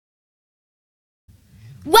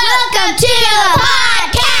Welcome to the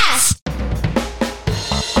podcast!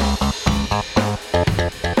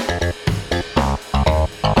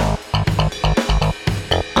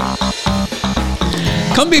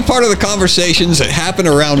 Come be part of the conversations that happen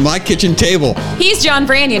around my kitchen table. He's John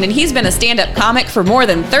Branyan, and he's been a stand-up comic for more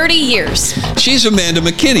than 30 years. She's Amanda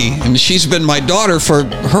McKinney, and she's been my daughter for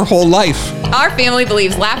her whole life. Our family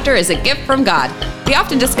believes laughter is a gift from God. We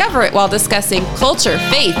often discover it while discussing culture,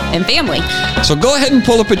 faith, and family. So go ahead and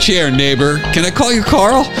pull up a chair, neighbor. Can I call you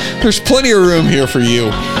Carl? There's plenty of room here for you.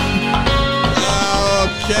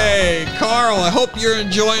 Okay, Carl, I hope you're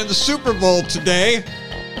enjoying the Super Bowl today.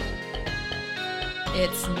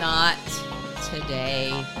 It's not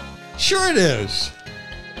today. Sure it is.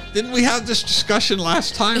 Didn't we have this discussion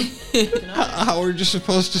last time? How we're just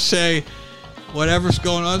supposed to say whatever's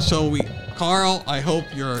going on. So Carl, I hope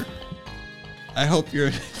you're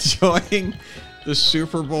enjoying the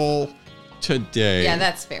Super Bowl today. Yeah,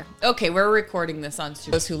 that's fair. Okay, we're recording this on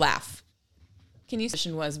those who laugh. Can you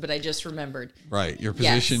position was, but I just remembered. Right. Your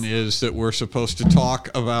position is that we're supposed to talk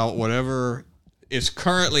about whatever is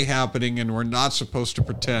currently happening, and we're not supposed to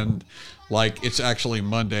pretend like it's actually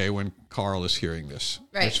Monday when Carl is hearing this.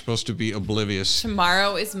 Right. We're supposed to be oblivious.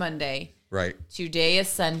 Tomorrow is Monday. Right. Today is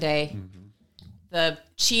Sunday. Mm-hmm. The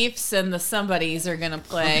Chiefs and the somebodies are going to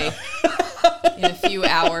play in a few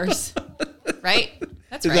hours. Right?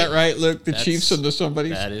 That's right. Is that right, Luke? The Chiefs and the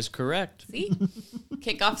somebodies? That is correct. See?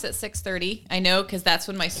 Kickoff's at 6:30. I know, because that's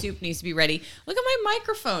when my soup needs to be ready. Look at my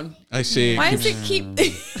microphone. I see. Why does it keep...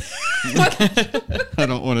 I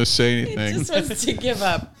don't want to say anything. It just wants to give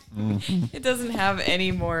up. Mm-hmm. It doesn't have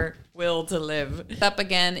any more will to live. It's up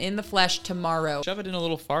again in the flesh tomorrow. Shove it in a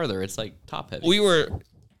little farther. It's like top heavy. We were...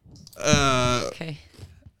 Okay.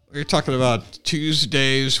 We were talking about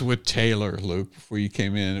Tuesdays with Taylor, Luke, before you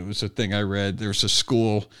came in. It was a thing I read. There's a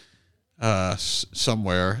school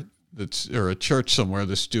somewhere or a church somewhere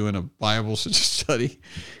that's doing a Bible study.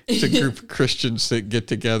 It's a group of Christians that get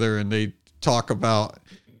together and they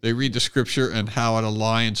read the scripture and how it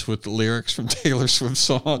aligns with the lyrics from Taylor Swift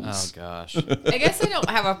songs. Oh, gosh. I guess I don't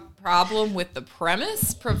have a problem with the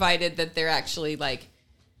premise, provided that they're actually like,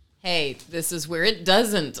 hey, this is where it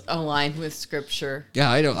doesn't align with scripture. Yeah,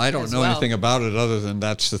 I don't know anything about it other than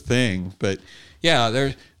that's the thing. But yeah,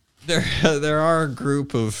 there are a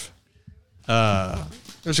group of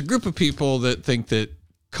there's a group of people that think that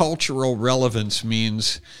cultural relevance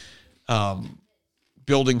means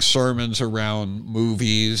building sermons around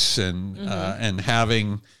movies and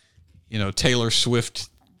having Taylor Swift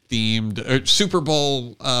themed Super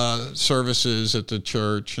Bowl services at the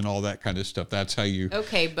church and all that kind of stuff. That's how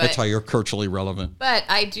that's how you're culturally relevant. But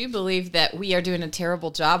I do believe that we are doing a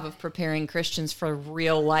terrible job of preparing Christians for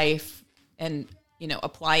real life and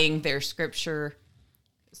applying their scriptural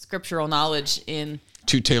knowledge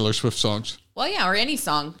to Taylor Swift songs. Well, yeah, or any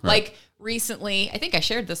song. Right. Like recently, I think I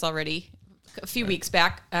shared this already a few weeks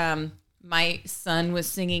back. My son was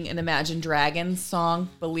singing an Imagine Dragons song,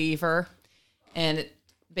 Believer, and it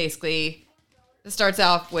basically starts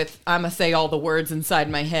off with, I'm going to say all the words inside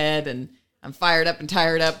my head, and I'm fired up and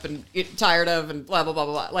tired of and blah, blah, blah, blah,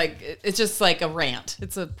 blah. Like, it's just like a rant.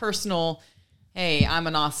 It's a personal, hey, I'm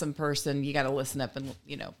an awesome person. You got to listen up and,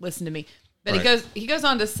 listen to me. But right. He goes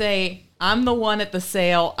on to say, I'm the one at the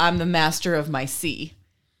sail. I'm the master of my sea.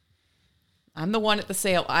 I'm the one at the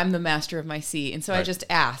sail. I'm the master of my sea. And so I just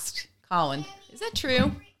asked Colin, is that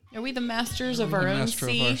true? Are we the masters of our own sea?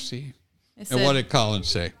 Master of our sea. Said, and what did Colin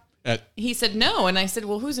say? He said, no. And I said,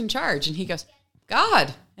 well, who's in charge? And he goes,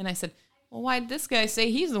 God. And I said, well, why did this guy say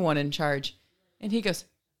he's the one in charge? And he goes,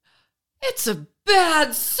 it's a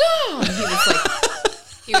bad song.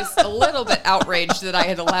 He was a little bit outraged that I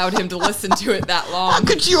had allowed him to listen to it that long. How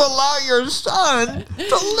could you allow your son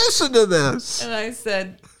to listen to this? And I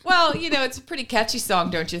said, well, it's a pretty catchy song,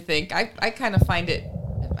 don't you think? I kind of find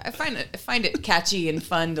it catchy and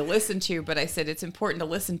fun to listen to, but I said it's important to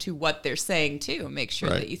listen to what they're saying too, and make sure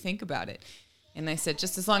that you think about it. And I said,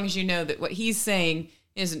 just as long as you know that what he's saying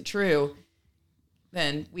isn't true,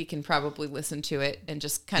 then we can probably listen to it and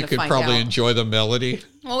just kind of find out. You could probably enjoy the melody.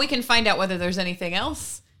 Well, we can find out whether there's anything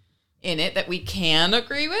else in it that we can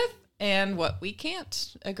agree with and what we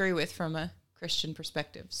can't agree with from a Christian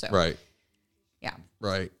perspective. So right. Yeah.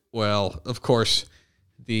 Right. Well, of course,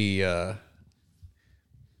 I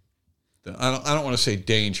don't want to say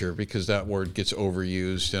danger because that word gets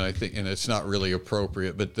overused, and it's not really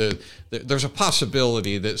appropriate. But there's a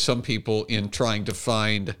possibility that some people, in trying to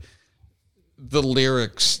find the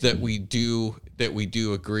lyrics that we do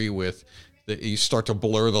agree with, that you start to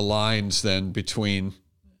blur the lines then between,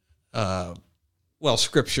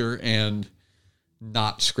 scripture and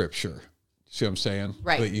not scripture. See what I'm saying?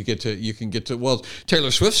 Right. But you can get to, well,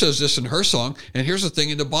 Taylor Swift says this in her song, and here's the thing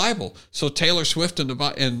in the Bible. So Taylor Swift and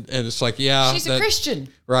and it's like, yeah. She's a Christian.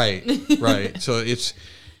 Right, right. So it's,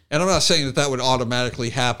 and I'm not saying that would automatically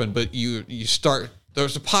happen, but you start,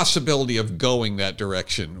 there's a possibility of going that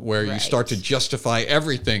direction where you start to justify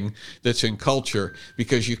everything that's in culture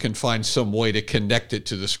because you can find some way to connect it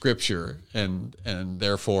to the scripture. And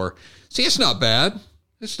therefore, see, it's not bad.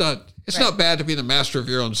 It's not bad to be the master of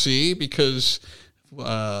your own sea because,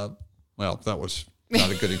 well, that was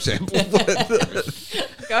not a good example. But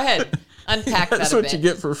Go ahead, unpack that. That's a what bit. you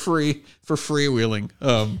get for freewheeling.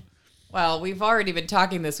 Well, we've already been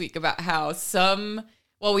talking this week about how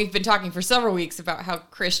we've been talking for several weeks about how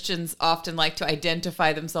Christians often like to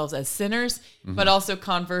identify themselves as sinners, but also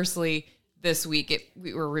conversely, this week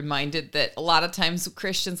we were reminded that a lot of times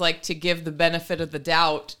Christians like to give the benefit of the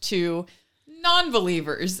doubt to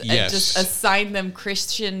non-believers and just assign them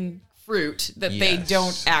Christian fruit that they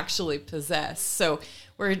don't actually possess. So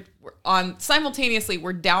we're simultaneously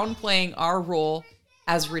downplaying our role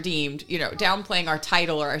as redeemed, downplaying our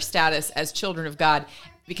title or our status as children of God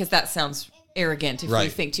because that sounds arrogant if we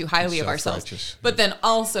think too highly of ourselves. Self-righteous. But then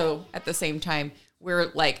also at the same time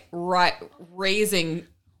we're like raising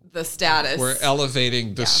the status. We're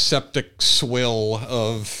elevating the septic swill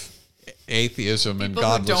of atheism and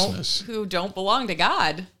godlessness. Who don't belong to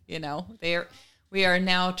God, we are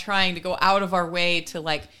now trying to go out of our way to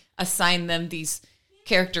like assign them these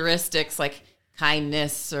characteristics like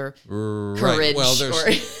kindness or courage. Well, or,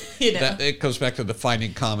 that it goes back to the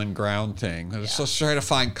finding common ground thing. Let's try to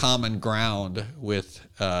find common ground with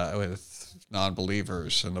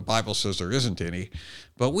non-believers, and the Bible says there isn't any,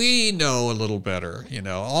 but we know a little better.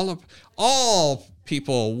 All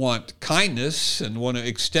people want kindness and want to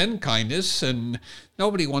extend kindness, and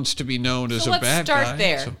nobody wants to be known as a bad guy. Let's start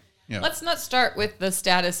there. So, Let's not start with the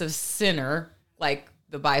status of sinner like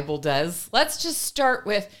the Bible does. Let's just start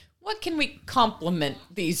with what can we compliment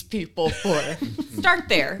these people for? Start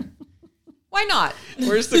there. Why not?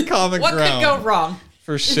 Where's the common what ground? What could go wrong?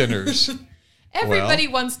 For sinners. Everybody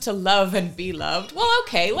wants to love and be loved. Well,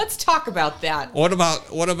 okay, let's talk about that. What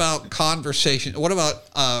about conversation? What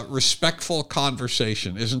about respectful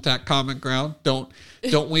conversation? Isn't that common ground? Don't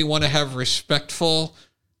we want to have respectful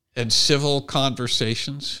and civil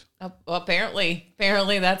conversations? Well, apparently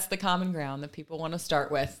that's the common ground that people want to start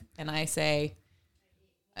with. And I say,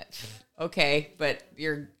 okay, but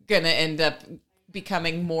you're going to end up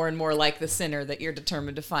becoming more and more like the sinner that you're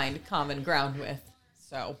determined to find common ground with.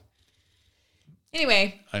 So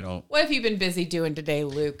anyway, what have you been busy doing today,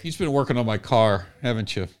 Luke? He's been working on my car,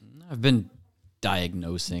 haven't you? I've been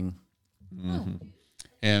diagnosing. Mm-hmm.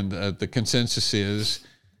 And the consensus is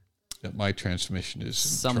that my transmission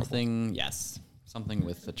is in trouble. Something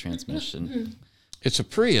with the transmission. It's a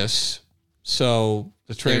Prius, so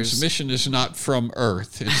the transmission is not from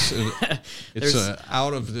Earth. It's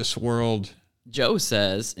out of this world. Joe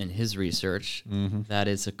says in his research that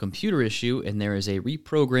it's a computer issue and there is a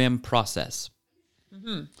reprogram process.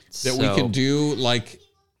 That we can do like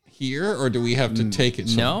here, or do we have to take it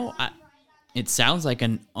somewhere? No, it sounds like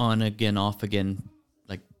an on again, off again,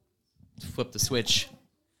 like flip the switch,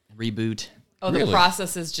 reboot. Oh, the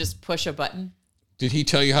process is just push a button? Did he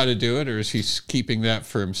tell you how to do it, or is he keeping that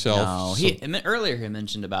for himself? No, earlier he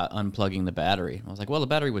mentioned about unplugging the battery. I was like, well, the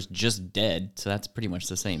battery was just dead, so that's pretty much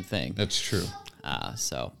the same thing. That's true.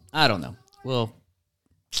 So I don't know. Well,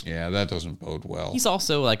 yeah, that doesn't bode well. He's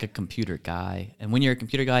also like a computer guy, and when you're a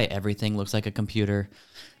computer guy, everything looks like a computer.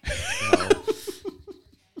 So.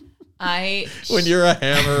 When you're a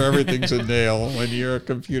hammer, everything's a nail. When you're a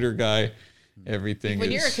computer guy,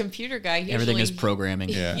 When you're a computer guy, everything is programming.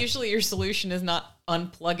 Usually your solution is not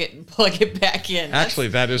unplug it and plug it back in. Actually,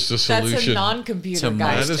 that is the solution. That's a non-computer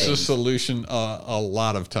guy. That is the solution a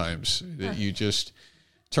lot of times. That you just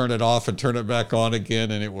turn it off and turn it back on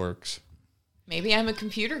again, and it works. Maybe I'm a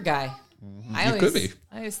computer guy. You could be.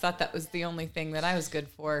 I always thought that was the only thing that I was good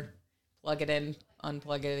for. Plug it in,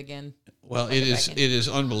 unplug it again. Well, it is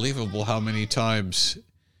unbelievable how many times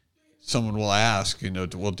someone will ask,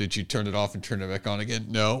 well, did you turn it off and turn it back on again?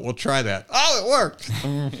 No, we'll try that. Oh, it worked.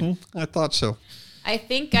 I thought so. I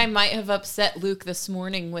think I might have upset Luke this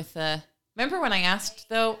morning with remember when I asked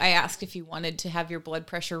if you wanted to have your blood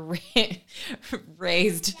pressure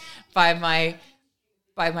raised by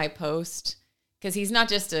my post, because he's not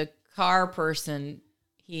just a car person.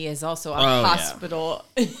 He is also a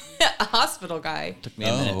hospital guy. Took me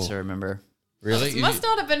a minute to remember. Really? It must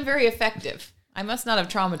not have been very effective. I must not have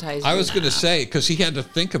traumatized you. I was going to say, because he had to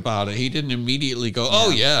think about it. He didn't immediately go, oh,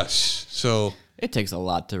 yes. So it takes a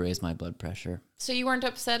lot to raise my blood pressure. So you weren't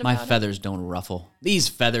upset My about feathers don't ruffle. These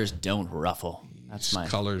feathers don't ruffle. That's my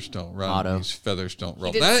colors don't run. motto. These feathers don't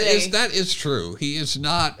roll. did That say- is true. He is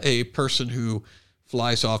not a person who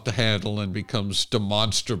flies off the handle and becomes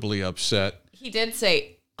demonstrably upset. He did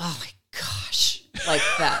say, "Oh my gosh," like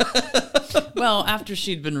that. Well, after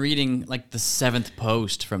she'd been reading like the 7th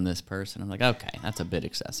post from this person, I'm like, okay, that's a bit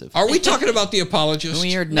excessive. Are we talking about the apologist?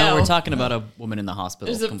 No. We're talking about a woman in the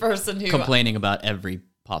hospital. There's a person who complaining about every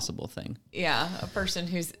possible thing. Yeah, a person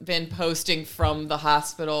who's been posting from the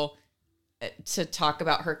hospital to talk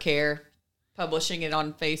about her care, publishing it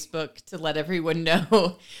on Facebook to let everyone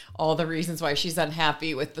know all the reasons why she's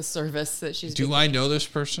unhappy with the service that she's Do I know this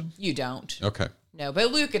person? You don't. Okay. No,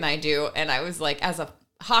 but Luke and I do. And I was like, as a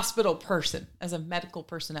hospital person, as a medical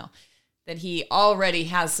personnel, that he already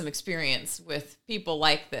has some experience with people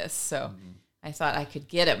like this. So I thought I could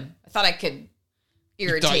get him. I thought I could You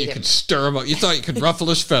irritate thought you him. could stir him up. You thought you could ruffle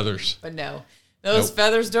his feathers. But no, those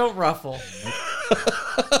feathers don't ruffle.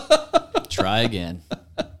 Try again.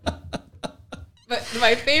 But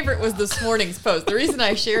my favorite was this morning's post. The reason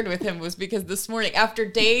I shared with him was because this morning, after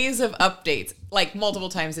days of updates, like multiple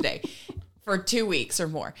times a day, for 2 weeks or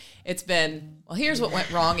more, it's been, well, here's what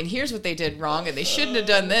went wrong, and here's what they did wrong, and they shouldn't have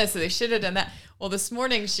done this, and they should have done that. Well, this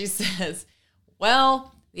morning she says,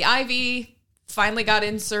 well, the IV finally got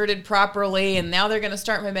inserted properly, and now they're going to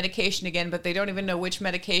start my medication again, but they don't even know which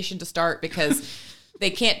medication to start because they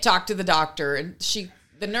can't talk to the doctor. And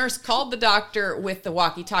the nurse called the doctor with the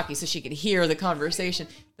walkie-talkie so she could hear the conversation.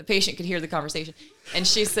 The patient could hear the conversation. And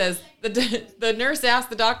she says, the nurse asked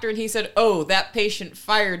the doctor, and he said, oh, that patient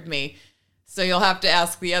fired me, so you'll have to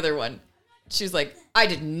ask the other one. She's like, I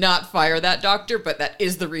did not fire that doctor, but that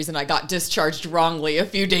is the reason I got discharged wrongly a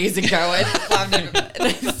few days ago. And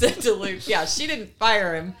I said to Luke, yeah, she didn't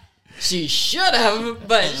fire him. She should have,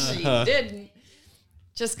 but she didn't.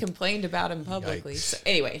 Just complained about him publicly. Yikes. So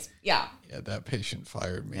anyways, yeah. Yeah, that patient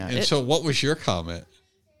fired me. Yeah, And so what was your comment?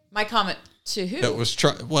 My comment to who? That was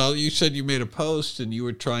well, you said you made a post and you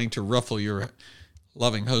were trying to ruffle your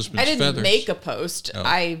loving husband's I didn't feathers. make a post. Oh.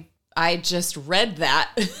 I just read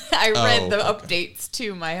that. I read the okay. updates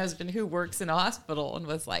to my husband who works in a hospital and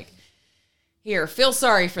was like, here, feel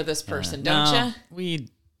sorry for this person, don't No, you?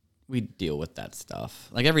 we deal with that stuff.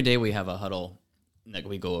 Like every day we have a huddle. Like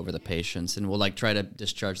we go over the patients and we'll like try to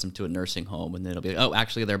discharge them to a nursing home, and then it'll be like, oh,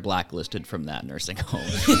 actually they're blacklisted from that nursing home.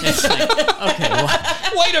 It's like, okay, well,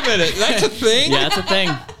 Wait a minute, that's a thing? yeah, it's a thing.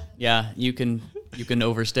 Yeah, you can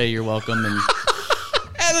overstay your welcome and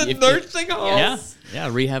At a nursing home? yeah,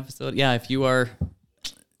 rehab facility. Yeah, if you are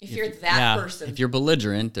If you're that person. if you're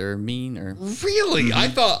belligerent or mean or Really? I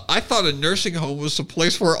thought a nursing home was a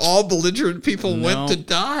place where all belligerent people No. went to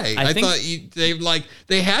die. I I think- thought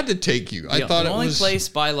they had to take you. I thought the it only was place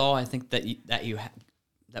by law I think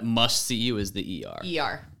that must see you is the ER.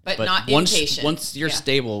 ER, but But not once inpatient. once you're Yeah.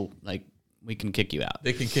 stable, like we can kick you out.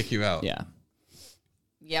 they can kick you out. Yeah.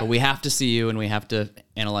 Yep. But we have to see you and we have to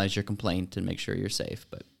analyze your complaint and make sure you're safe.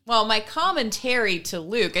 But Well, my commentary to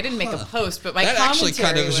Luke, I didn't make a post, but my That commentary actually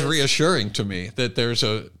kind of is was, reassuring to me that there's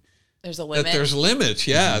a there's a limit. that there's limits.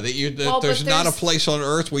 Yeah, that Well, but there's not a there's- place on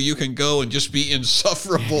earth where you can go and just be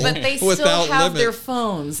insufferable But they still without have their limit.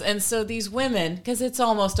 phones. And so these women, because it's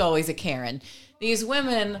almost always a Karen, these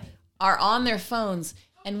women are on their phones.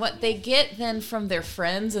 And what they get then from their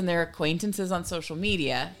friends and their acquaintances on social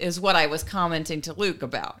media is what I was commenting to Luke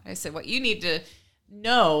about. I said, what you need to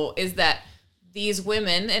know is that these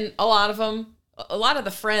women, and a lot of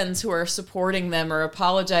the friends who are supporting them or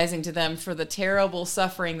apologizing to them for the terrible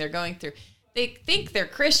suffering they're going through, they think they're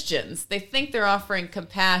Christians. They think they're offering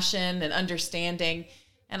compassion and understanding.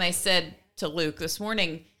 And I said to Luke this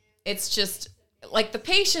morning, it's just like the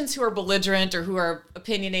patients who are belligerent or who are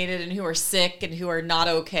opinionated and who are sick and who are not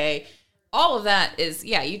okay. All of that is,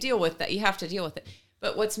 yeah, you deal with that. You have to deal with it.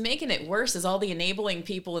 But what's making it worse is all the enabling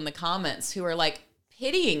people in the comments who are like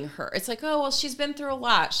pitying her. It's like, oh, well, she's been through a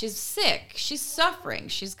lot. She's sick. She's suffering.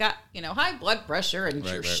 She's got, high blood pressure and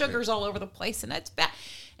her sugar's all over the place and that's bad.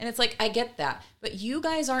 And it's like, I get that. But you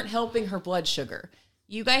guys aren't helping her blood sugar.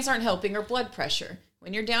 You guys aren't helping her blood pressure.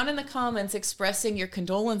 When you're down in the comments expressing your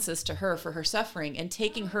condolences to her for her suffering and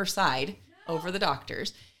taking her side over the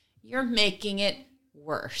doctor's, you're making it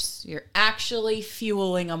worse. You're actually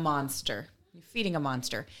fueling a monster. You're feeding a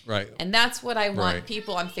monster. Right. And that's what I want Right.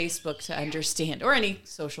 people on Facebook to understand, or any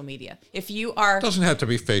social media. If you are... It doesn't have to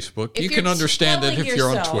be Facebook. If You you're can understand that telling if you're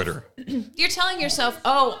on yourself- Twitter. You're telling yourself,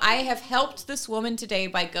 oh, I have helped this woman today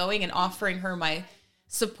by going and offering her my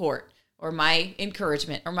support or my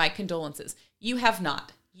encouragement or my condolences. You have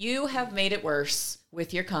not. You have made it worse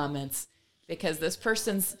with your comments because this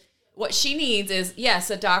person's what she needs is, yes,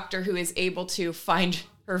 a doctor who is able to find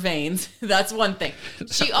her veins. That's one thing.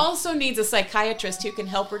 She also needs a psychiatrist who can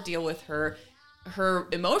help her deal with her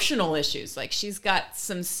emotional issues. Like, she's got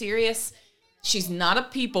some serious, she's not a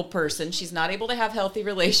people person. She's not able to have healthy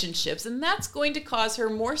relationships. And that's going to cause her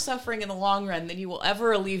more suffering in the long run than you will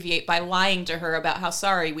ever alleviate by lying to her about how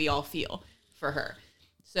sorry we all feel for her.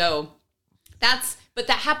 So but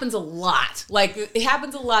that happens a lot. Like, it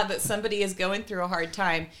happens a lot that somebody is going through a hard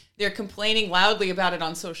time. They're complaining loudly about it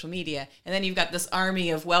on social media. And then you've got this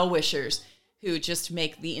army of well-wishers who just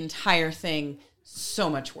make the entire thing so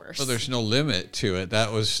much worse. Well, there's no limit to it.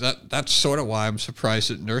 That's sort of why I'm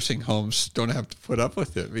surprised that nursing homes don't have to put up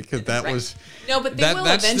with it, because that Right. was... No, but they will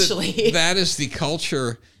eventually. That is the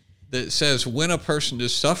culture that says when a person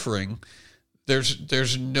is suffering,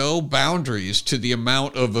 there's no boundaries to the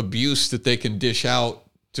amount of abuse that they can dish out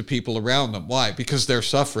to people around them. Why? Because they're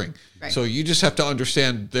suffering. Right. So you just have to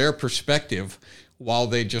understand their perspective while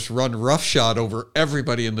they just run roughshod over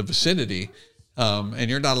everybody in the vicinity. And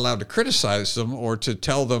you're not allowed to criticize them or to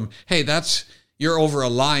tell them, hey, you're over a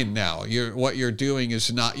line now. What you're doing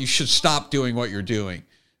is not, you should stop doing what you're doing.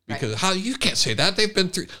 Because how you can't say that. They've been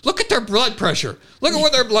through, look at their blood pressure. Look at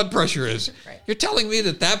what their blood pressure is. Right. You're telling me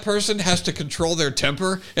that person has to control their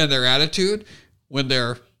temper and their attitude when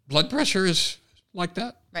their blood pressure is like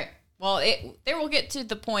that? Right. Well, there will get to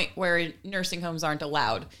the point where nursing homes aren't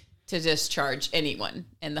allowed to discharge anyone,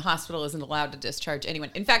 and the hospital isn't allowed to discharge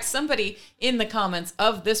anyone. In fact, somebody in the comments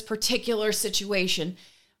of this particular situation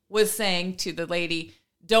was saying to the lady,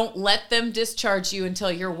 don't let them discharge you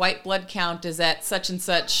until your white blood count is at such and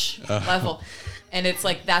such level. And it's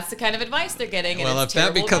like, that's the kind of advice they're getting. And well, it's if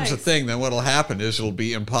that becomes advice. a thing, then what'll happen is it'll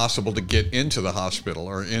be impossible to get into the hospital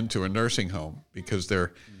or into a nursing home, because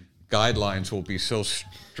their guidelines will be so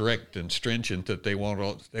strict and stringent that they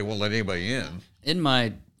won't let anybody in. In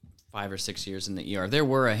my 5 or 6 years in the ER, there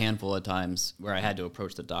were a handful of times where I had to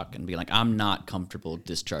approach the doc and be like, I'm not comfortable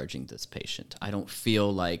discharging this patient. I don't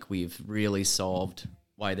feel like we've really solved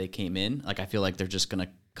why they came in. Like, I feel like they're just going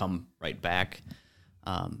to come right back.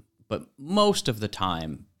 But most of the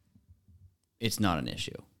time, it's not an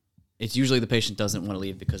issue. It's usually the patient doesn't want to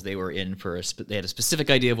leave because they were in for they had a specific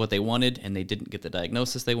idea of what they wanted, and they didn't get the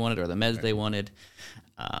diagnosis they wanted or the meds they wanted.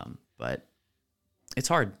 But it's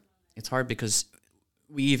hard. It's hard because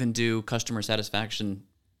we even do customer satisfaction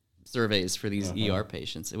surveys for these ER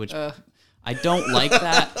patients, which I don't like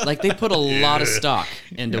that. Like, they put a lot of stock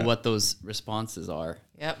into what those responses are.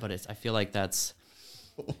 Yep. But I feel like that's...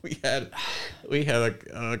 We had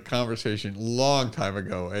a conversation a long time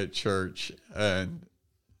ago at church, and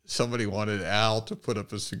somebody wanted Al to put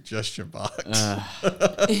up a suggestion box.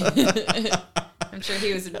 I'm sure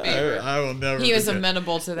he was in favor. I will never. He was forget.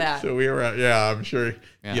 amenable to that. So we were out. Yeah, I'm sure.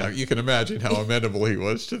 Yeah. Yeah, you can imagine how amenable he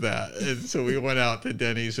was to that. And so we went out to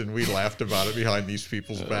Denny's and we laughed about it behind these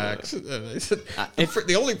people's backs. And I said,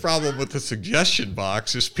 the only problem with the suggestion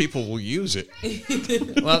box is people will use it.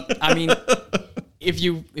 Well, I mean, if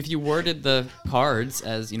you worded the cards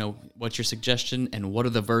as, what's your suggestion and what are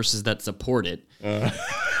the verses that support it, then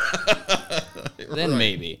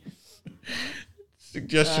maybe.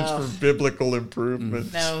 Suggestions for biblical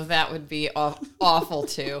improvements. No, that would be awful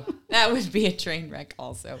too. That would be a train wreck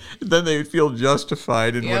also. Then they would feel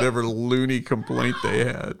justified in whatever loony complaint they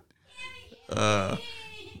had. Well,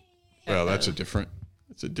 that's a different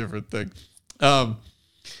thing.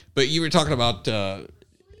 But you were talking about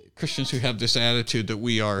Christians who have this attitude that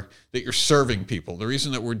you're serving people. The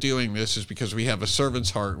reason that we're doing this is because we have a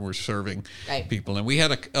servant's heart and we're serving people. And we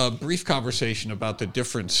had a brief conversation about the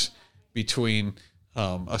difference between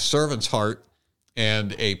a servant's heart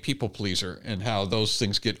and a people pleaser, and how those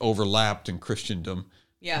things get overlapped in Christendom.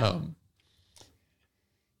 Yeah.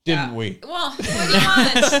 Didn't we? Well, what do you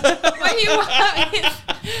want? What do you want?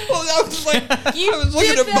 Well, I was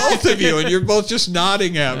looking at both of you, and you're both just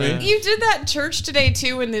nodding at me. You did that in church today,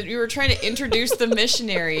 too, when you were trying to introduce the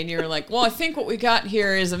missionary, and you were like, well, I think what we got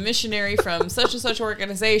here is a missionary from such and such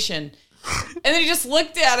organization. And then you just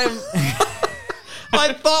looked at him.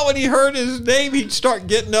 I thought when he heard his name, he'd start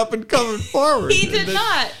getting up and coming forward. He did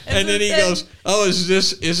not. And then he goes, "Oh, is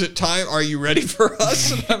it time? Are you ready for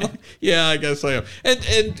us?" And I'm like, "Yeah, I guess I am." And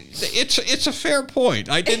it's a fair point.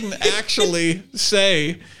 I didn't actually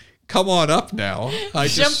say, "Come on up now." I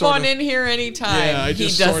just jump on in here anytime. Yeah, I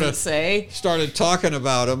just he doesn't say. Started talking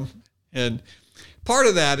about him, and part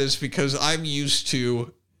of that is because I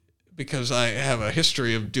have a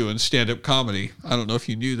history of doing stand-up comedy. I don't know if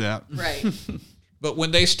you knew that, Right. but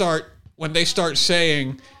when they start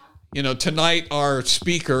saying, tonight our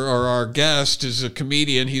speaker or our guest is a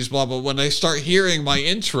comedian, he's blah, blah. When I start hearing my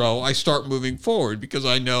intro, I start moving forward because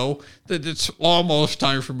I know that it's almost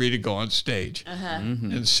time for me to go on stage.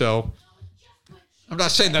 And so I'm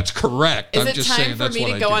not saying that's correct. Is I'm it just time saying for that's me what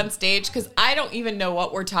to I go do. on stage? Because I don't even know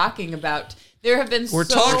what we're talking about. There have been We're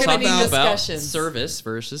so talking many about discussions. Service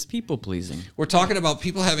versus people pleasing. We're talking about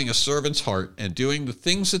people having a servant's heart and doing the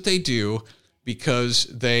things that they do because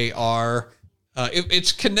they are,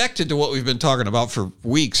 it's connected to what we've been talking about for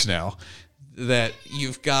weeks now, that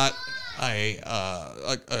you've got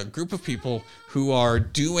a group of people who are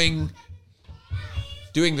doing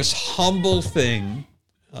this humble thing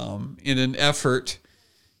in an effort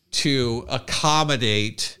to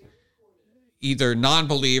accommodate either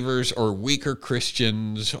non-believers or weaker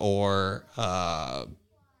Christians, or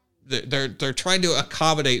they're trying to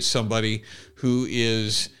accommodate somebody who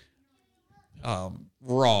is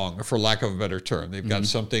wrong, for lack of a better term. They've got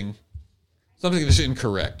something that's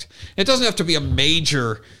incorrect. It doesn't have to be a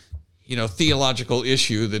major, theological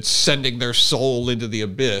issue that's sending their soul into the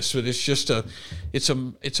abyss, but it's just it's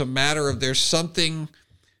a matter of there's something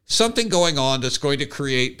going on that's going to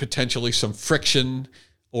create potentially some friction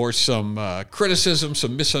or some criticism,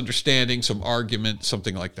 some misunderstanding, some argument,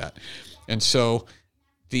 something like that. And so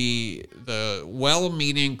the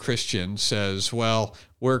well-meaning Christian says, well,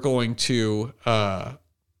 we're going to I'm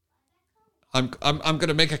going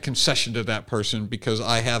to make a concession to that person because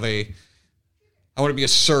I want to be a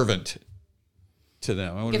servant to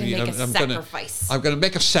them. I'm going to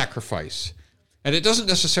make a sacrifice. And it doesn't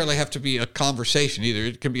necessarily have to be a conversation either.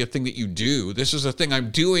 It can be a thing that you do. This is a thing I'm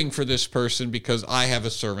doing for this person because I have a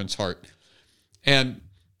servant's heart. And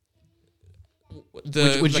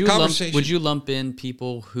the conversation... Would you lump in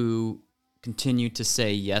people who continue to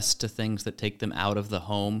say yes to things that take them out of the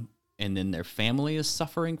home, and then their family is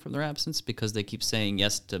suffering from their absence because they keep saying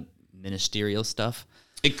yes to ministerial stuff?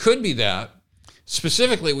 It could be that.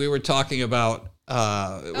 Specifically, we were talking about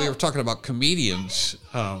comedians.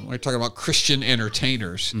 We were talking about Christian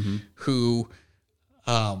entertainers who.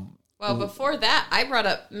 Well, before that, I brought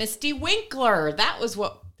up Misty Winkler. That was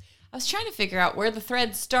what I was trying to figure out where the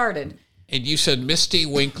thread started. And you said Misty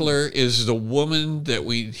Winkler is the woman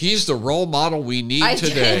he's the role model we need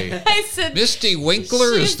today. I said Misty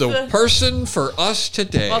Winkler is the person for us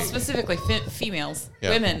today. Well, specifically females,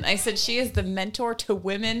 women. I said she is the mentor to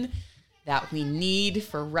women that we need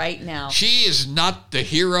for right now. She is not the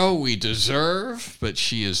hero we deserve, but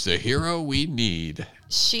she is the hero we need.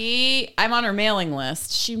 I'm on her mailing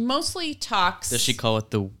list. She mostly talks. Does she call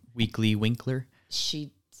it the Weekly Winkler?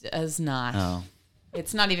 She does not. Oh.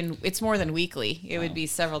 It's not even, it's more than weekly. It would be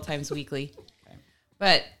several times weekly.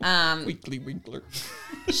 But, Weekly Winkler.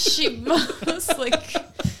 She mostly,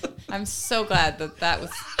 I'm so glad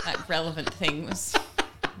that relevant thing was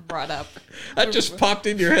brought up. That just popped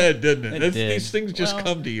in your head, didn't it? It did. These things just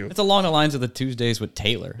come to you. It's along the lines of the Tuesdays with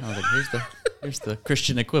Taylor. I was like, here's the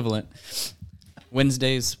Christian equivalent.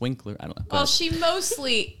 Wednesdays, Winkler. I don't know. Well, she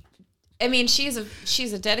mostly, she's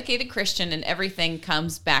a dedicated Christian and everything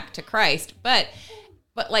comes back to Christ. But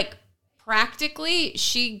like practically,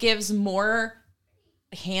 she gives more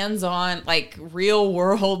hands-on, like real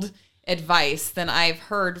world advice than I've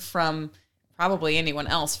heard from probably anyone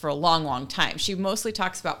else for a long, long time. She mostly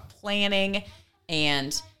talks about planning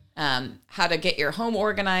and how to get your home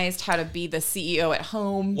organized, how to be the CEO at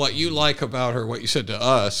home. What you like about her, what you said to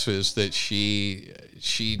us, is that she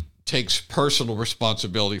takes personal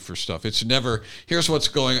responsibility for stuff. It's never, here's what's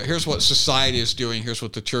going on, here's what society is doing, here's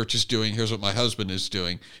what the church is doing, here's what my husband is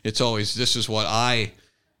doing. It's always, this is what I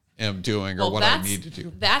am doing or what I need to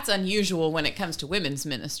do. That's unusual when it comes to women's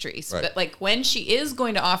ministries. Right. But like when she is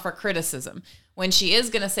going to offer criticism, when she is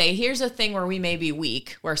going to say, here's a thing where we may be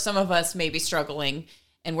weak, where some of us may be struggling,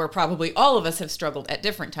 and where probably all of us have struggled at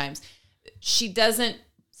different times, she doesn't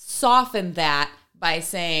soften that by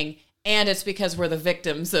saying, and it's because we're the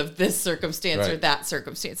victims of this circumstance or that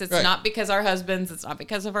circumstance. It's not because our husbands, it's not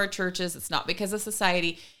because of our churches, it's not because of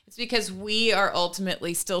society. It's because we are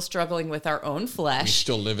ultimately still struggling with our own flesh. We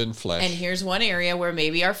still live in flesh. And here's one area where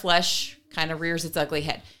maybe our flesh kind of rears its ugly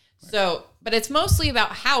head. Right. So, but it's mostly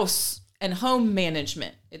about house and home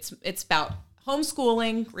management. It's about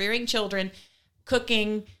homeschooling, rearing children,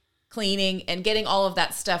 cooking, cleaning, and getting all of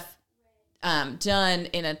that stuff done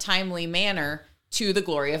in a timely manner to the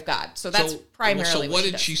glory of God. So that's primarily what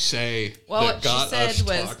did she say? Well, what she said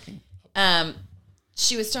was,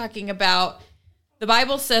 she was talking about, the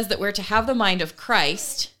Bible says that we're to have the mind of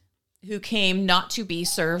Christ, who came not to be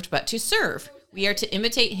served, but to serve. We are to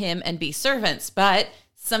imitate him and be servants, but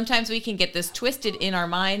sometimes we can get this twisted in our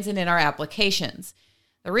minds and in our applications.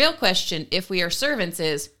 The real question, if we are servants,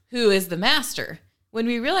 is who is the master. When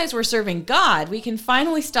we realize we're serving God, we can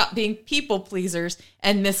finally stop being people pleasers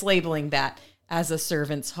and mislabeling that as a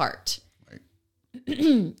servant's heart.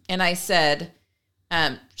 Right. And I said,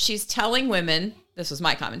 she's telling women, this was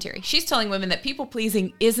my commentary, she's telling women that people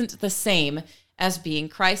pleasing isn't the same as being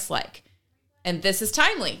Christ-like. And this is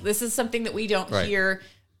timely. This is something that we don't hear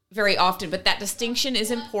very often, but that distinction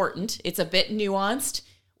is important. It's a bit nuanced.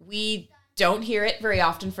 We don't hear it very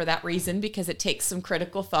often for that reason, because it takes some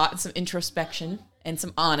critical thought and some introspection and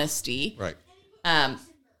some honesty. Right.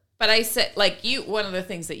 But I said, like one of the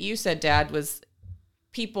things that you said, Dad, was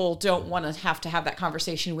people don't want to have that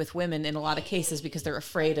conversation with women in a lot of cases because they're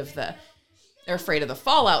afraid of the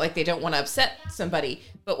fallout. Like they don't want to upset somebody.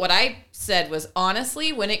 But what I said was,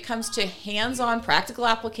 honestly, when it comes to hands-on practical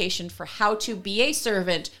application for how to be a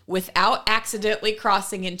servant without accidentally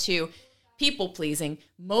crossing into people pleasing,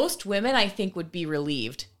 most women, I think, would be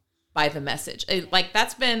relieved by the message. Like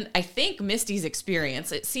that's been, I think, Misty's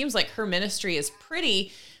experience. It seems like her ministry is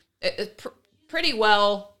pretty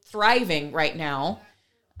well thriving right now.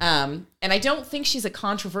 And I don't think she's a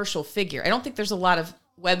controversial figure. I don't think there's a lot of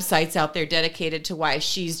websites out there dedicated to why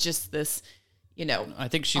she's just this, I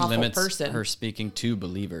think she limits her speaking to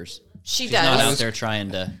believers. She's does. Not out there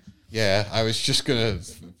trying to. Yeah, I was just going to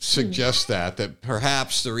suggest that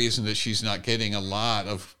perhaps the reason that she's not getting a lot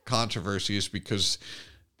of controversy is because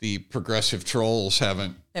the progressive trolls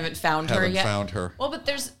haven't found her yet. Well, but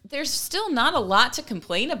there's still not a lot to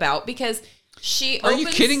complain about, because Are you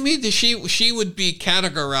kidding me? She would be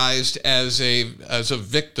categorized as a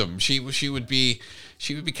victim. She would be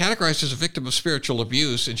categorized as a victim of spiritual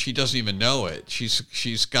abuse, and she doesn't even know it.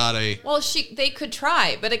 She's got a. Well, they could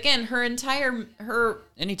try, but again, her.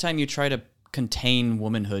 Anytime you try to contain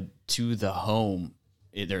womanhood to the home,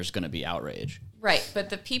 there's going to be outrage. Right, but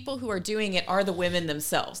the people who are doing it are the women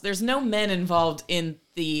themselves. There's no men involved in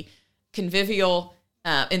the convivial,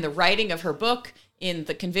 in the writing of her book, in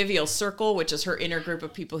the convivial circle, which is her inner group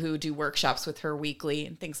of people who do workshops with her weekly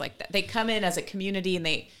and things like that. They come in as a community and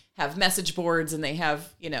they have message boards and they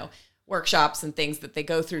have, workshops and things that they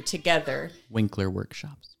go through together. Winkler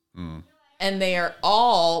workshops. Mm. And they are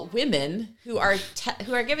all women who are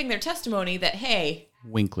giving their testimony that, hey,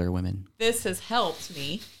 Winkler women, this has helped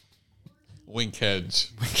me. Winkheads.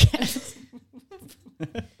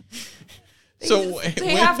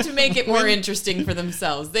 They have to make it more interesting for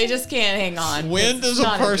themselves. They just can't hang on. When does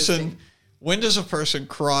a person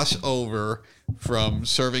cross over from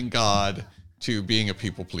serving God to being a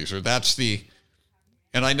people pleaser?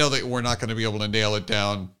 And I know that we're not going to be able to nail it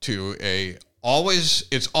down to it's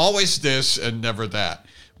always this and never that.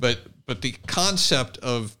 But the concept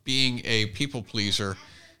of being a people pleaser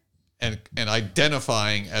and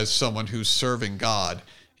identifying as someone who's serving God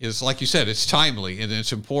is, like you said, it's timely and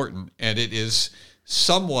it's important, and it is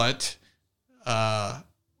somewhat. I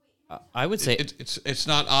would say it's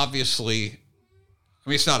not obviously. I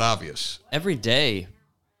mean, it's not obvious. Every day,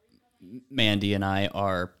 Mandy and I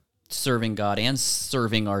are serving God and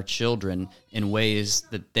serving our children in ways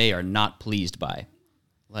that they are not pleased by.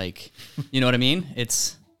 Like, you know what I mean?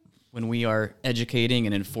 It's when we are educating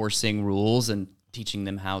and enforcing rules and teaching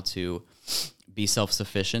them how to be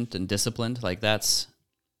self-sufficient and disciplined. Like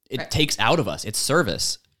it takes out of us. It's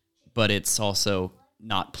service, but it's also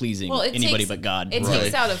not pleasing anybody but God. It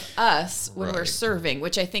takes out of us when we're serving,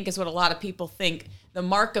 which I think is what a lot of people think the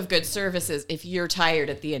mark of good service is if you're tired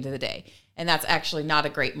at the end of the day. And that's actually not a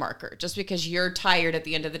great marker. Just because you're tired at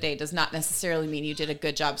the end of the day does not necessarily mean you did a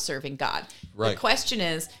good job serving God. Right. The question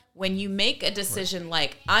is, when you make a decision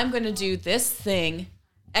like, I'm going to do this thing,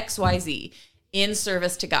 XYZ, in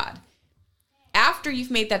service to God, after you've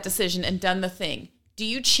made that decision and done the thing, do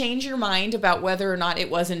you change your mind about whether or not it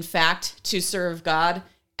was in fact to serve God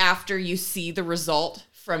after you see the result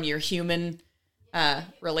from your human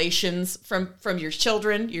relations, from your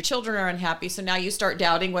children? Your children are unhappy, so now you start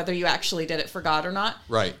doubting whether you actually did it for God or not.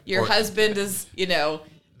 Right. Your husband is,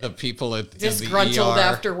 the people at disgruntled the ER.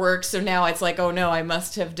 after work, so now it's like, oh no, I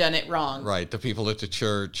must have done it wrong. Right. The people at the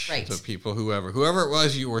church. Right. The people, whoever it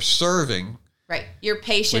was you were serving. Right. Your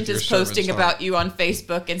patient is posting about you on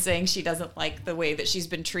Facebook and saying she doesn't like the way that she's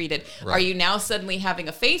been treated. Right. Are you now suddenly having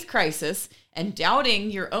a faith crisis and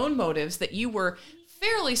doubting your own motives that you were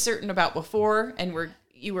fairly certain about before and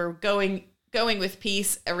you were going with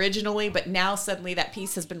peace originally, but now suddenly that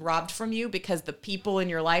peace has been robbed from you because the people in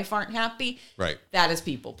your life aren't happy? Right. That is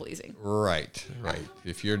people pleasing. Right.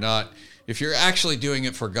 If you're actually doing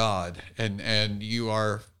it for God and you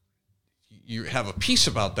have a peace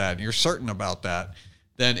about that and you're certain about that,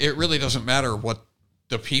 then it really doesn't matter what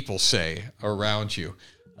the people say around you.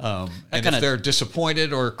 And kinda- if they're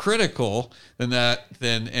disappointed or critical, then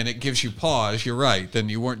it gives you pause. You're right. Then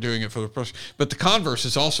you weren't doing it for the person. But the converse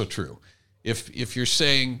is also true. If you're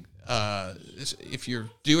saying, if you're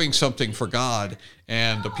doing something for God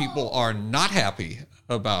and the people are not happy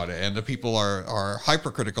about it, and the people are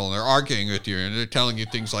hypercritical and they're arguing with you and they're telling you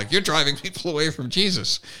things like, you're driving people away from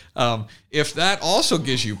Jesus. If that also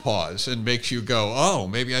gives you pause and makes you go, oh,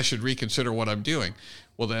 maybe I should reconsider what I'm doing.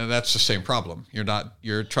 Well, then that's the same problem.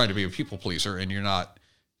 You're trying to be a people pleaser and you're not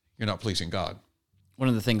pleasing God. One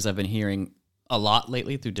of the things I've been hearing a lot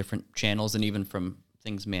lately through different channels and even from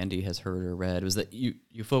things Mandy has heard or read was that you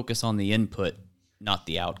focus on the input, not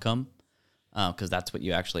the outcome, because that's what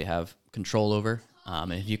you actually have control over.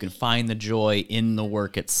 And if you can find the joy in the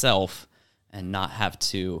work itself and not have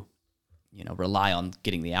to, rely on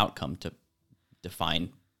getting the outcome to define,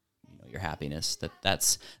 your happiness,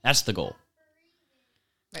 that's the goal.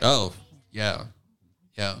 Oh, yeah.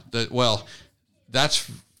 Yeah. That's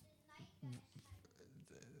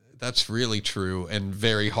really true and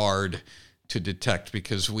very hard to detect,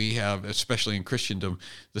 because we have, especially in Christendom,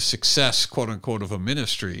 the success, quote unquote, of a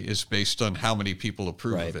ministry is based on how many people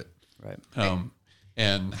approve of it. Right.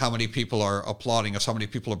 And how many people are applauding us, how many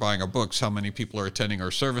people are buying our books, how many people are attending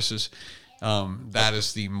our services. That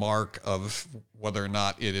is the mark of whether or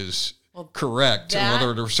not it is correct and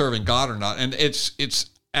whether they're serving God or not. And it's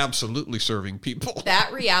absolutely serving people.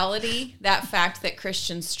 That reality, that fact that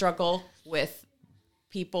Christians struggle with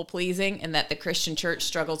people pleasing and that the Christian church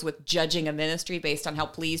struggles with judging a ministry based on how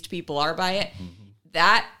pleased people are by it,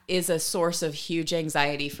 that is a source of huge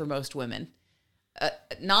anxiety for most women.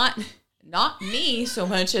 Not me so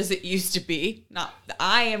much as it used to be.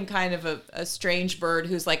 I am kind of a strange bird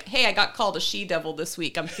who's like, hey, I got called a she-devil this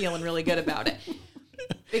week. I'm feeling really good about it.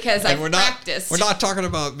 Because I practiced. We're not talking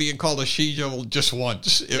about being called a she-devil just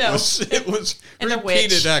once. It was and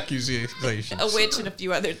repeated accusations. A witch and a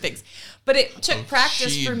few other things. But it took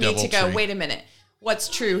practice for me to go, wait a minute, what's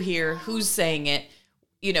true here? Who's saying it?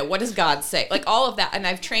 What does God say? Like all of that. And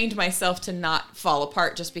I've trained myself to not fall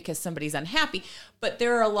apart just because somebody's unhappy. But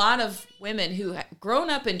there are a lot of women who have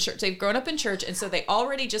grown up in church. They've grown up in church. And so they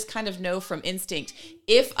already just kind of know from instinct,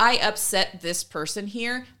 if I upset this person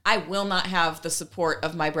here, I will not have the support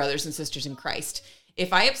of my brothers and sisters in Christ.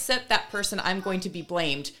 If I upset that person, I'm going to be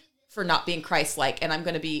blamed for not being Christ-like. And I'm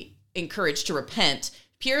going to be encouraged to repent.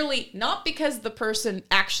 Purely not because the person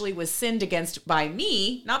actually was sinned against by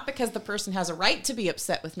me, not because the person has a right to be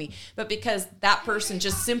upset with me, but because that person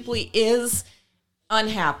just simply is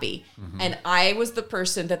unhappy. Mm-hmm. And I was the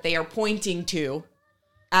person that they are pointing to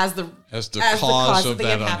as the cause of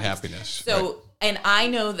that unhappiness. So, right. And I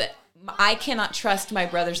know that I cannot trust my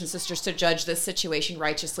brothers and sisters to judge this situation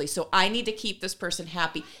righteously. So I need to keep this person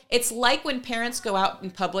happy. It's like when parents go out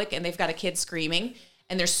in public and they've got a kid screaming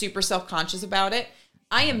and they're super self-conscious about it.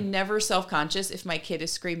 I am never self-conscious if my kid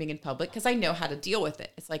is screaming in public because I know how to deal with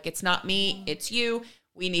it. It's like, it's not me, it's you.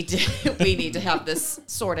 We need to have this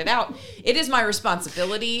sorted out. It is my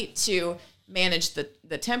responsibility to manage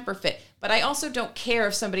the temper fit, but I also don't care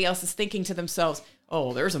if somebody else is thinking to themselves,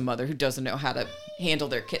 oh, there's a mother who doesn't know how to handle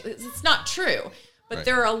their kid. It's not true. But right.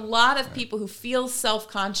 There are a lot of people who feel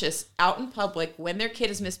self-conscious out in public when their kid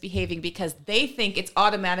is misbehaving because they think it's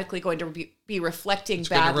automatically going to be reflecting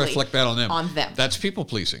badly. Reflect bad on them. That's people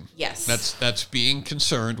pleasing. Yes. That's being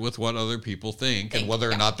concerned with what other people think and whether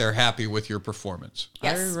or not they're happy with your performance.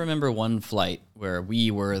 Yes. I remember one flight where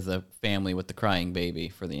we were the family with the crying baby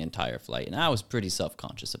for the entire flight, and I was pretty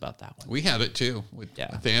self-conscious about that one. We had it too with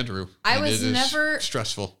Andrew. I was never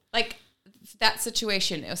stressful. Like that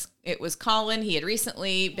situation, it was Colin. He had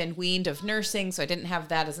recently been weaned of nursing, so I didn't have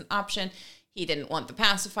that as an option. He didn't want the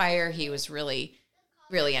pacifier. He was really,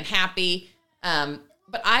 really unhappy.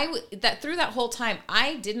 But through that whole time,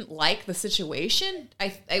 I didn't like the situation.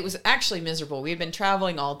 It was actually miserable. We had been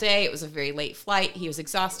traveling all day. It was a very late flight. He was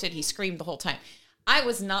exhausted. He screamed the whole time. I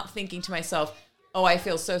was not thinking to myself, oh, I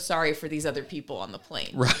feel so sorry for these other people on the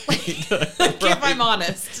plane. Right. If I'm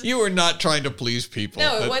honest. You were not trying to please people.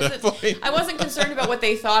 No, it wasn't. I wasn't concerned about what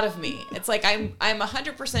they thought of me. It's like I'm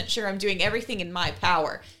 100% sure I'm doing everything in my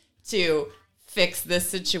power to fix this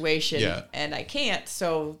situation, and I can't.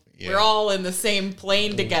 So we're all in the same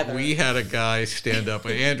plane together. We had a guy stand up.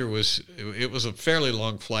 Andrew it was a fairly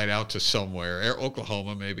long flight out to somewhere,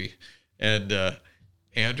 Oklahoma maybe, and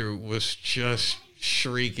Andrew was just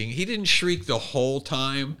shrieking. He didn't shriek the whole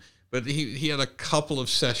time, but he had a couple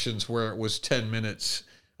of sessions where it was 10 minutes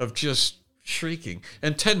of just shrieking.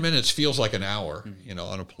 And 10 minutes feels like an hour,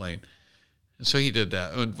 on a plane. And so he did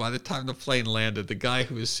that. And by the time the plane landed, the guy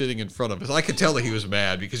who was sitting in front of us, I could tell that he was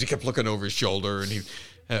mad because he kept looking over his shoulder and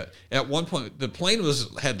At one point, the plane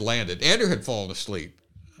had landed. Andrew had fallen asleep.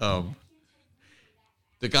 The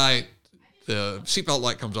seatbelt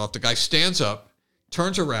light comes off. The guy stands up,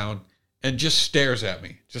 turns around, and just stares at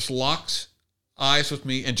me. Just locks eyes with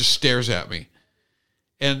me and just stares at me.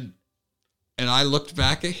 And I looked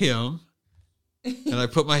back at him, and I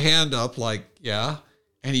put my hand up like, yeah.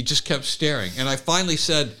 And he just kept staring. And I finally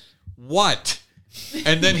said, what?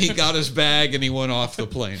 And then he got his bag and he went off the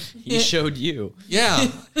plane. He showed you.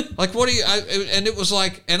 Yeah. Like, what do you, and it was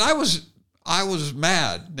like, and I was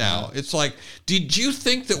mad now. It's like, did you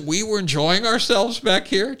think that we were enjoying ourselves back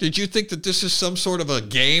here? Did you think that this is some sort of a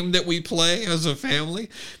game that we play as a family?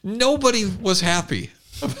 Nobody was happy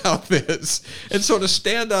about this. And so to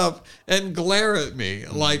stand up and glare at me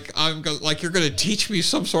like you're going to teach me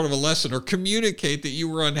some sort of a lesson or communicate that you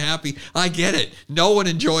were unhappy, I get it. No one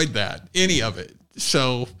enjoyed that, any of it.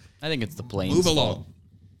 So I think it's the plane's move fault. along.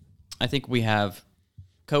 I think we have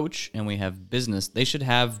coach and we have business. They should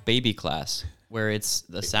have baby class where it's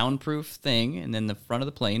the soundproof thing, and then the front of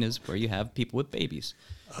the plane is where you have people with babies.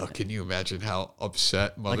 Oh, can you imagine how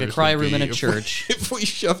upset mothers Like a cry would room be in a church. if we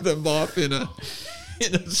shove them off in a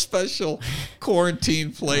special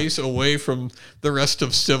quarantine place away from the rest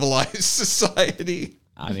of civilized society?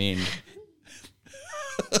 I mean,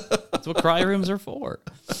 that's what cry rooms are for.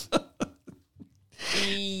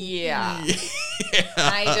 Yeah.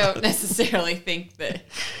 I don't necessarily think that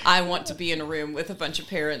I want to be in a room with a bunch of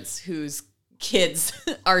parents whose kids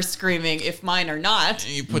are screaming if mine are not.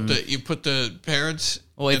 You put the parents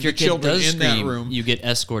Well, if and your the kid children does in that scream, room. you get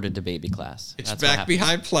escorted to baby class. It's That's what back happens.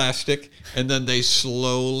 behind plastic, and then they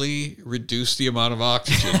slowly reduce the amount of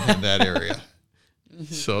oxygen in that area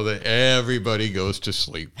so that everybody goes to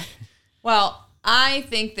sleep. Well, I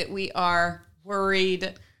think that we are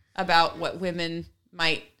worried about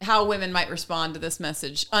how women might respond to this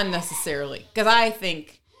message unnecessarily. Because I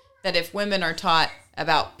think that if women are taught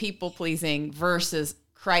about people pleasing versus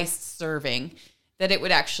Christ serving, that it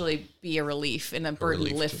would actually be a relief and a burden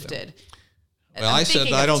relief to lifted. Well, I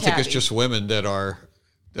said I don't think it's just women that are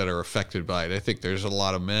affected by it. I think there's a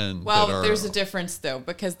lot of men. Well, that are, there's a difference though,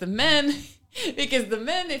 because the men,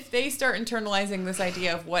 if they start internalizing this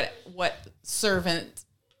idea of what servant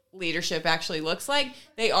leadership actually looks like,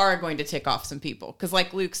 they are going to tick off some people. Because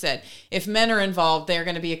like Luke said, if men are involved, they're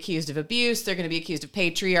going to be accused of abuse. They're going to be accused of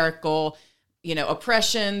patriarchal,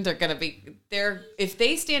 oppression. If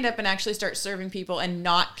they stand up and actually start serving people and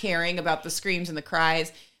not caring about the screams and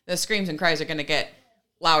cries are going to get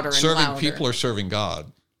louder and louder. Serving people or serving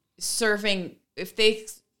God? If they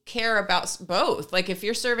care about both, like if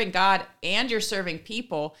you're serving God and you're serving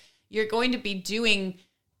people, you're going to be doing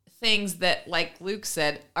things that, like Luke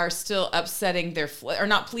said, are still upsetting or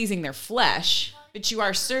not pleasing their flesh, but you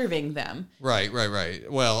are serving them. Right.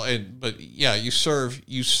 Well, you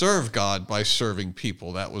serve God by serving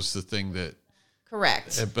people. That was the thing that.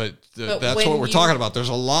 Correct. But that's what we're talking about. There's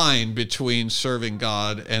a line between serving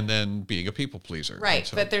God and then being a people pleaser. Right.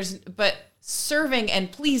 So, but serving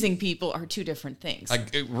and pleasing people are two different things.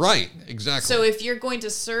 Right. Exactly. So if you're going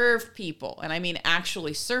to serve people, and I mean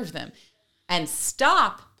actually serve them, and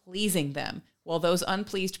stop pleasing them, well, those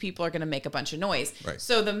unpleased people are going to make a bunch of noise. Right.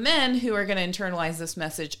 So the men who are going to internalize this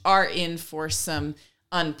message are in for some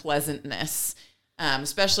unpleasantness,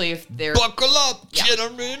 especially if they're... Buckle up,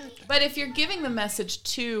 gentlemen! But if you're giving the message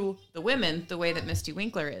to the women the way that Misty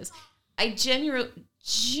Winkler is, I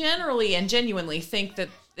generally and genuinely think that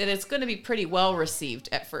it's going to be pretty well received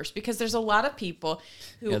at first, because there's a lot of people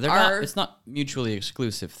who it's not mutually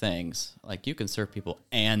exclusive things. Like, you can serve people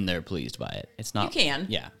and they're pleased by it. It's not... You can.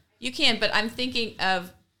 Yeah. You can, but I'm thinking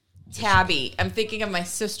of Tabby. I'm thinking of my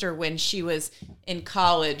sister when she was in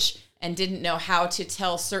college and didn't know how to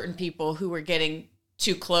tell certain people who were getting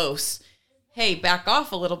too close, hey, back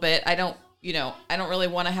off a little bit. I don't really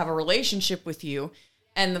want to have a relationship with you.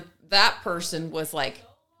 And that person was like,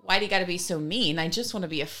 why do you got to be so mean? I just want to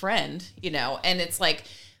be a friend, And it's like,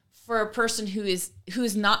 for a person who's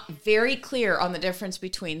not very clear on the difference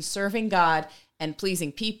between serving God and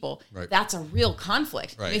pleasing people, right. That's a real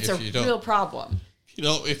conflict. Right. It's a real problem.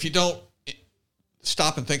 If you don't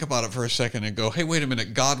stop and think about it for a second and go, hey, wait a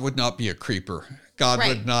minute, God would not be a creeper. God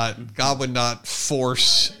would not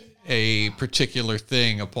force a particular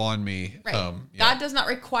thing upon me. Right. God does not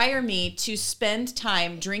require me to spend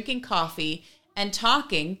time drinking coffee and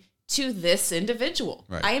talking to this individual.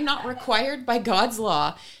 Right. I am not required by God's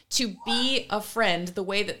law to be a friend the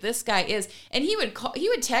way that this guy is. And he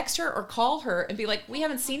would text her or call her and be like, we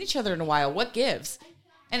haven't seen each other in a while. What gives?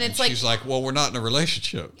 And it's she's like, well, we're not in a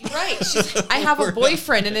relationship. right. I have a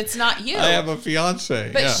boyfriend and it's not you. I have a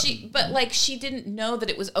fiance. But she didn't know that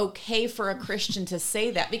it was okay for a Christian to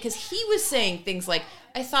say that, because he was saying things like,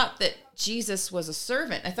 I thought that Jesus was a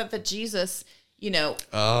servant. I thought that Jesus,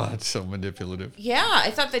 Oh, it's so manipulative. Yeah, I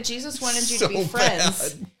thought that Jesus wanted you to be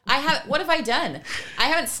friends. Bad. What have I done? I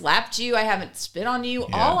haven't slapped you. I haven't spit on you.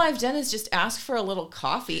 Yeah. All I've done is just ask for a little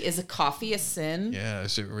coffee. Is a coffee a sin? Yeah,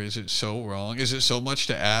 is it so wrong? Is it so much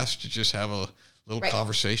to ask to just have a little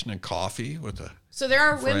conversation and coffee with a So there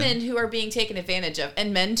are friend? women who are being taken advantage of,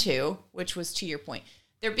 and men too, which was to your point.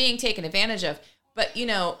 They're being taken advantage of. But,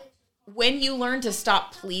 when you learn to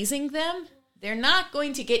stop pleasing them, they're not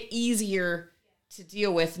going to get easier to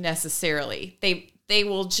deal with necessarily. They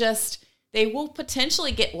will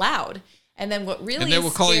potentially get loud. And then what really And they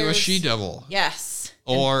will call you a she-devil. Yes.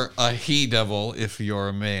 Or a he-devil if you're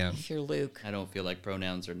a man. If you're Luke. I don't feel like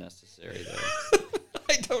pronouns are necessary though.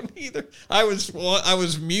 I don't either. I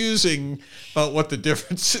was musing about what the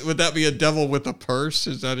difference would that be a devil with a purse?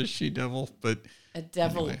 Is that a she-devil? But a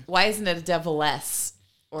devil. Anyway. Why isn't it a deviless?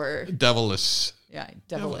 Or devilish. yeah,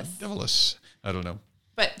 deviless. Devilish. I don't know.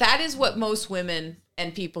 But that is what most women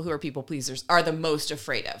and people who are people pleasers are the most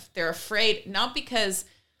afraid of. They're afraid not because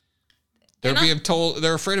They're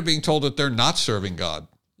afraid of being told that they're not serving God.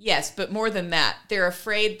 Yes, but more than that, they're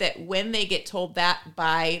afraid that when they get told that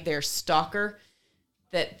by their stalker,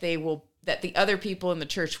 that the other people in the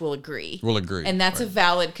church will agree. And that's a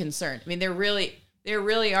valid concern. I mean, there really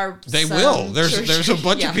are. They will. There's a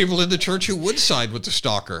bunch yeah. of people in the church who would side with the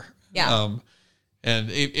stalker. Yeah. And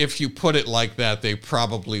if you put it like that, they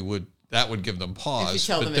probably would. That would give them pause. If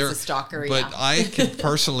you tell them it's a stalker, But yeah. I can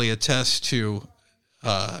personally attest to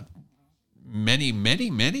many,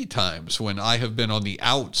 many, many times when I have been on the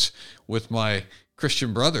outs with my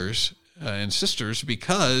Christian brothers and sisters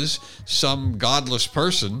because some godless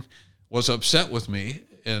person was upset with me,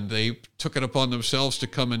 and they took it upon themselves to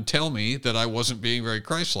come and tell me that I wasn't being very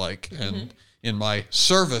Christ-like and in my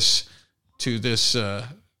service to this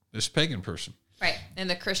pagan person. Right. And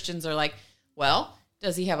the Christians are like, well,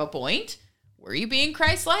 does he have a point? Were you being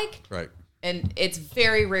Christ-like? Right. And it's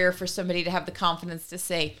very rare for somebody to have the confidence to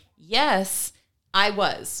say, yes, I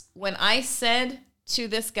was. When I said to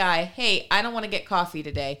this guy, hey, I don't want to get coffee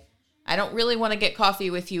today. I don't really want to get coffee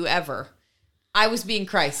with you ever. I was being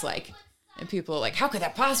Christ-like. And people are like, how could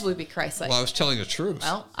that possibly be Christ-like? Well, I was telling the truth.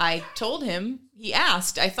 Well, I told him, he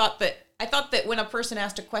asked. I thought that when a person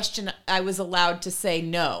asked a question, I was allowed to say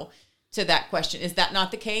no to that question. Is that not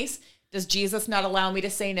the case? Does Jesus not allow me to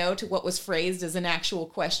say no to what was phrased as an actual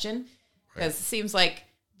question? Because it seems like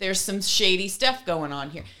there's some shady stuff going on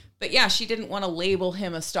here. But yeah, she didn't want to label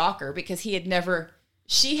him a stalker because she had never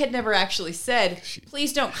actually said,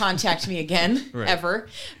 please don't contact me again, ever,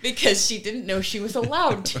 because she didn't know she was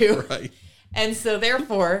allowed to. Right. And so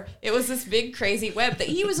therefore, it was this big crazy web that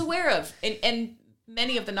he was aware of. And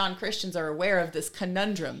many of the non-Christians are aware of this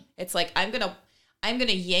conundrum. It's like, I'm going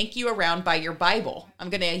to yank you around by your Bible. I'm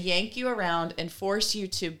going to yank you around and force you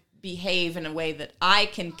to behave in a way that I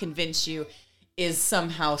can convince you is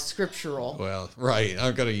somehow scriptural. Well, right.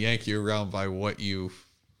 I'm going to yank you around by what you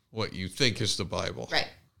think is the Bible.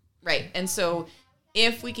 Right. And so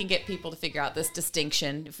if we can get people to figure out this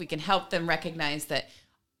distinction, if we can help them recognize that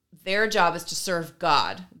their job is to serve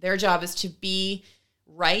God, their job is to be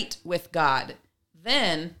right with God,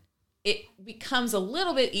 then it becomes a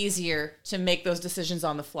little bit easier to make those decisions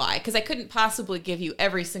on the fly. Because I couldn't possibly give you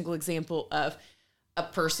every single example of a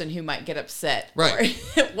person who might get upset or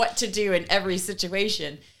what to do in every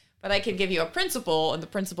situation. But I can give you a principle, and the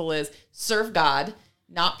principle is serve God,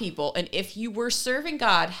 not people. And if you were serving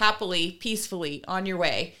God happily, peacefully on your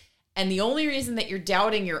way, and the only reason that you're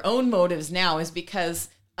doubting your own motives now is because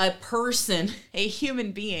a person, a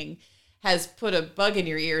human being, has put a bug in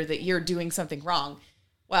your ear that you're doing something wrong,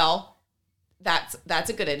 well, that's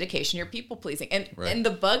a good indication you're people pleasing. And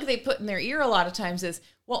the bug they put in their ear a lot of times is,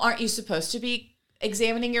 well, aren't you supposed to be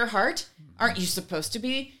examining your heart? Aren't you supposed to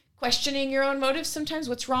be questioning your own motives sometimes?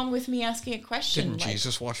 What's wrong with me asking a question? Didn't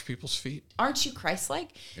Jesus wash people's feet? Aren't you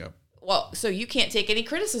Christ-like? Yep. Well, so you can't take any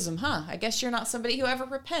criticism, huh? I guess you're not somebody who ever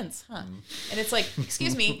repents, huh? And it's like,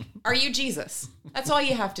 excuse me, are you Jesus? That's all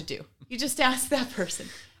you have to do. You just ask that person,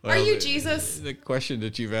 are you Jesus? The question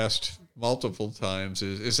that you've asked multiple times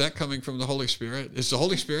is that coming from the Holy Spirit? Is the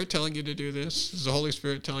Holy Spirit telling you to do this? Is the Holy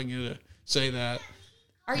Spirit telling you to say that?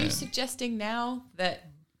 Are you suggesting now that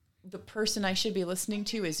the person I should be listening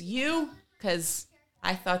to is you? Because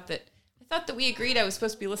I thought that we agreed I was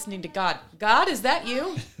supposed to be listening to God. God, is that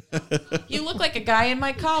you? You look like a guy in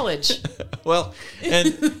my college. Well,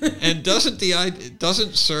 and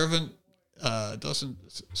doesn't servant doesn't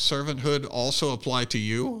servanthood also apply to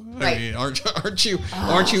you? Right. I mean, aren't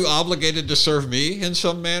you obligated to serve me in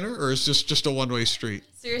some manner, or is this just a one-way street?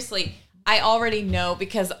 Seriously, I already know,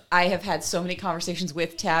 because I have had so many conversations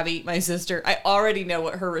with Tabby, my sister. I already know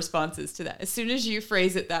what her response is to that. As soon as you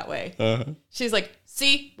phrase it that way, she's like,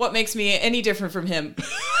 "See, what makes me any different from him?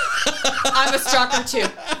 I'm a stalker too.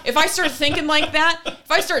 If I start thinking like that,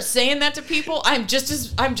 if I start saying that to people, I'm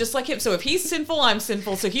just like him. So if he's sinful, I'm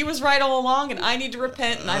sinful. So he was right all along, and I need to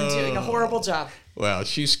repent, and I'm doing a horrible job." Well,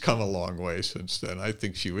 she's come a long way since then. I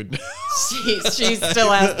think she would know. She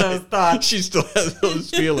still has those thoughts. She still has those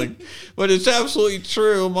feelings. But it's absolutely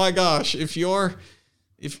true. My gosh, if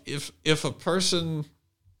a person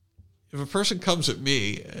comes at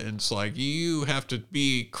me and it's like, you have to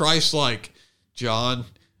be Christ-like, John,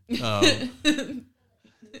 then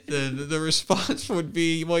the response would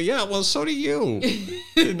be, well, yeah, well, so do you.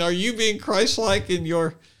 And are you being Christ-like in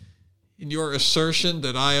your assertion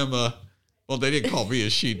that I am a... Well, they didn't call me a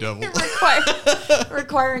she-devil.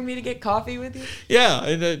 Requiring me to get coffee with you? Yeah,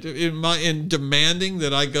 in demanding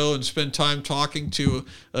that I go and spend time talking to...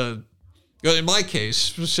 in my case,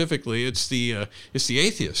 specifically, it's the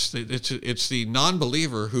atheist. It's the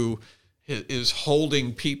non-believer who is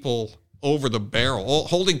holding people over the barrel,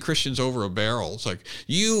 holding Christians over a barrel. It's like,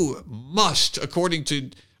 you must, according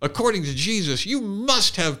to Jesus, you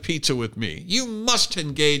must have pizza with me. You must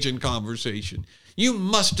engage in conversation. You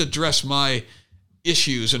must address my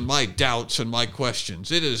issues and my doubts and my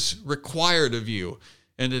questions. It is required of you,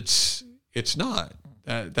 and it's not.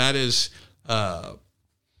 It's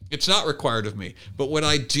not required of me. But when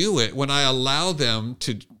I do it, when I allow them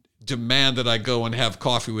to demand that I go and have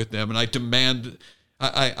coffee with them, and I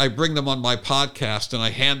bring them on my podcast and I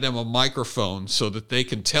hand them a microphone so that they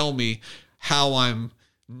can tell me how I'm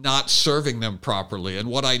not serving them properly and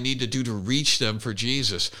what I need to do to reach them for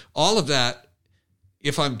Jesus. All of that,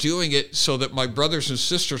 if I'm doing it so that my brothers and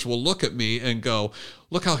sisters will look at me and go,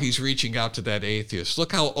 look how he's reaching out to that atheist.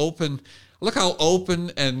 Look how open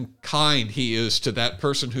and kind he is to that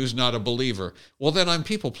person who's not a believer. Well, then I'm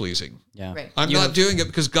people-pleasing. Yeah. Right. I'm not doing it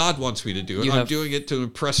because God wants me to do it. I'm doing it to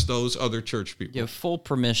impress those other church people. You have full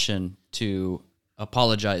permission to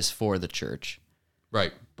apologize for the church.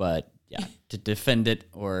 Right. But, yeah, to defend it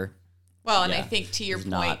or... Well, and I think to your is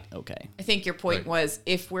point, not okay. I think your point was,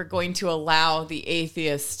 if we're going to allow the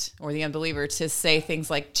atheist or the unbeliever to say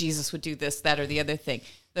things like Jesus would do this, that, or the other thing,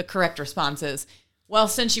 the correct response is, well,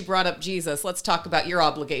 since you brought up Jesus, let's talk about your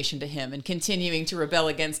obligation to him, and continuing to rebel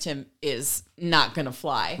against him is not going to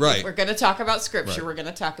fly. Right. If we're going to talk about Scripture. Right. We're going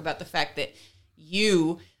to talk about the fact that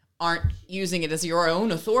you aren't using it as your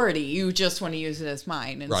own authority. You just want to use it as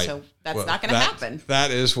mine. And so that's not going to happen.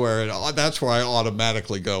 That's where I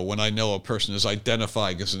automatically go when I know a person is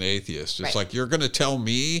identifying as an atheist. It's like, you're going to tell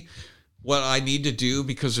me what I need to do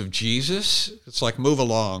because of Jesus? It's like, move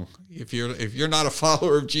along. If you're not a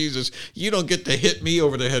follower of Jesus, you don't get to hit me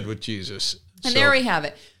over the head with Jesus. And there we have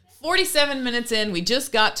it. 47 minutes in, we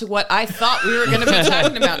just got to what I thought we were going to be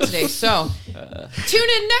talking about today. So tune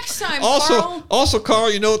in next time, Carl. Also,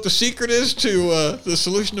 Carl, you know what the secret is to the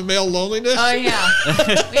solution to male loneliness? Oh, yeah.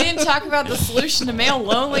 We didn't talk about the solution to male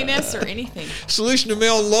loneliness or anything. Solution to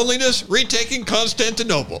male loneliness, retaking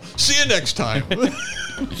Constantinople. See you next time.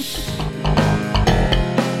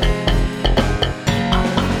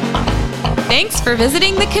 Thanks for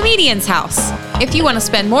visiting the Comedian's House. If you want to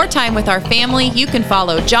spend more time with our family, you can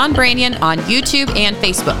follow John Branyan on YouTube and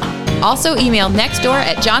Facebook. Also email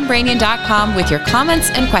nextdoor@johnbranyan.com with your comments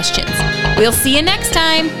and questions. We'll see you next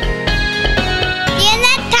time.